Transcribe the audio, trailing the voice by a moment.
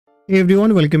Hey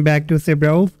everyone, welcome back to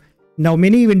SebRauf. Now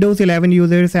many Windows 11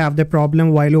 users have the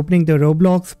problem while opening the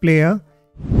Roblox player,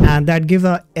 and that gives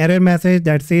an error message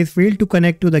that says failed to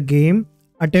connect to the game,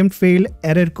 attempt failed,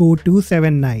 error code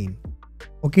 279.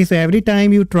 Okay, so every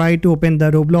time you try to open the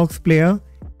Roblox player,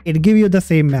 it gives you the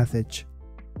same message.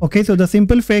 Okay, so the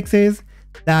simple fix is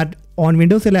that on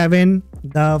Windows 11,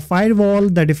 the firewall,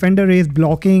 the defender is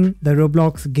blocking the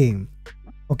Roblox game.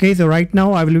 Okay, so right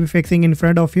now I will be fixing in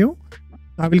front of you.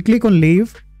 I will click on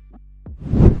leave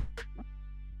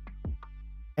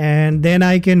and then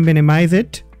I can minimize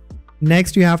it.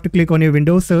 Next, you have to click on your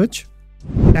Windows search,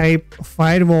 type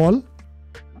firewall.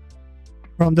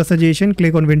 From the suggestion,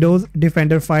 click on Windows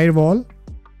Defender Firewall.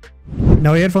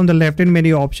 Now here from the left hand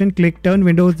menu option, click turn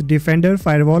Windows Defender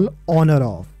Firewall on or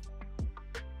off.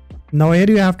 Now here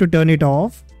you have to turn it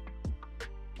off.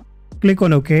 Click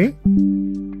on OK.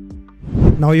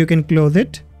 Now you can close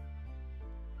it.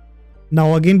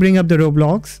 Now again bring up the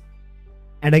Roblox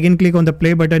and again click on the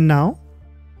play button now.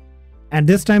 And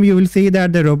this time you will see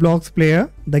that the Roblox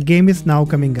player, the game is now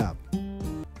coming up.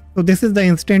 So this is the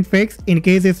instant fix. In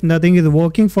case if nothing is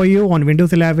working for you on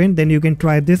Windows 11, then you can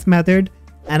try this method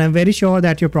and I'm very sure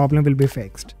that your problem will be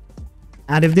fixed.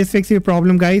 And if this fixes your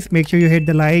problem guys, make sure you hit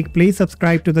the like, please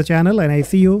subscribe to the channel and I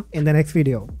see you in the next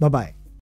video. Bye bye.